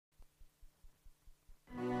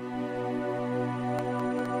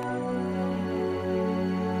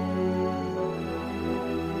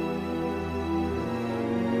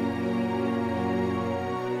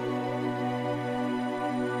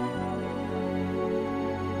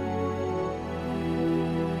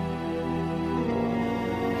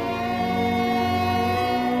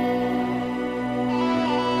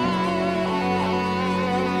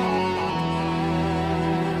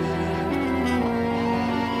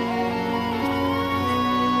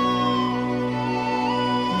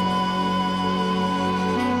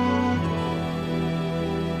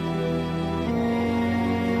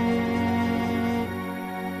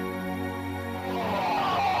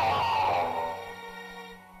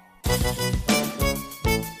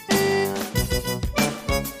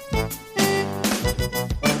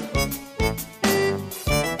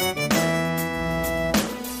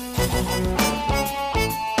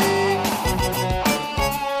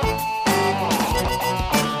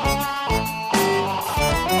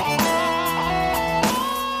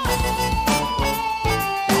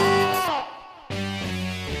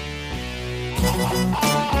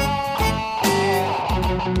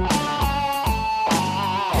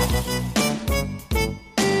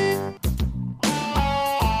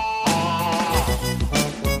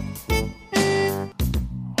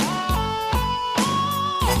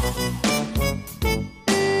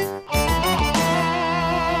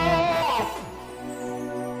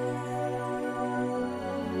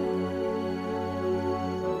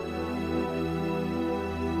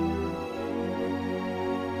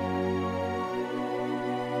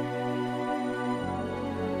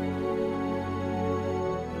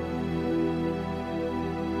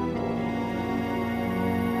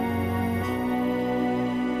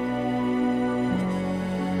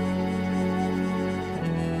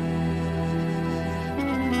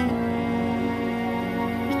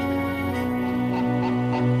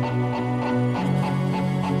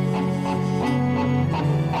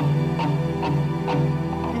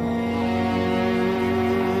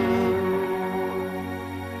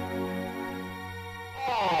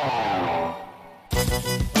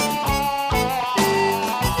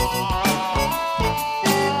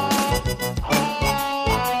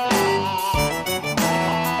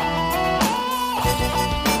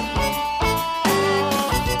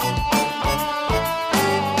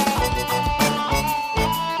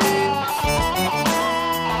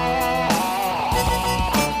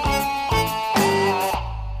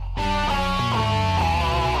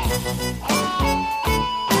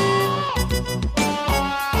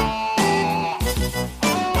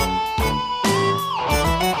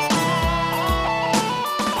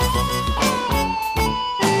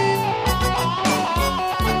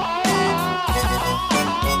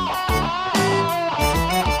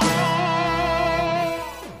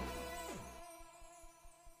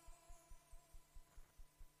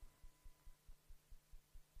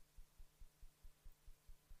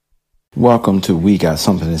Welcome to We Got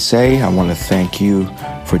Something to Say. I want to thank you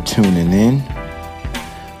for tuning in.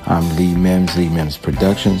 I'm Lee Mims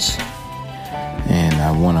Productions. And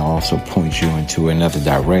I want to also point you into another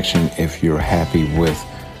direction if you're happy with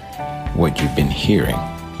what you've been hearing.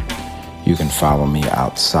 You can follow me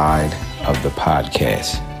outside of the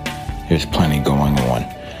podcast. There's plenty going on.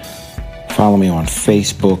 Follow me on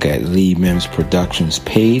Facebook at Lee Mims Productions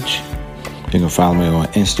page. You can follow me on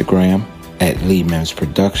Instagram at Lee Mims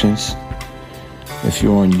Productions. If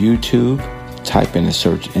you're on YouTube, type in the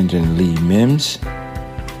search engine Lee Mims.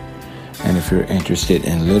 And if you're interested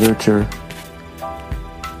in literature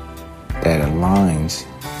that aligns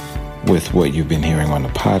with what you've been hearing on the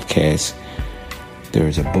podcast,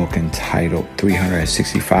 there's a book entitled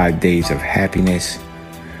 365 Days of Happiness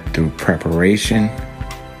Through Preparation,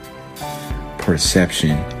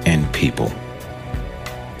 Perception, and People.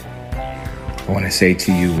 I want to say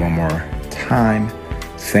to you one more time,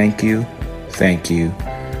 thank you, thank you,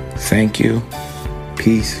 thank you.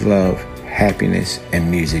 Peace, love, happiness, and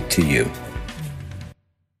music to you.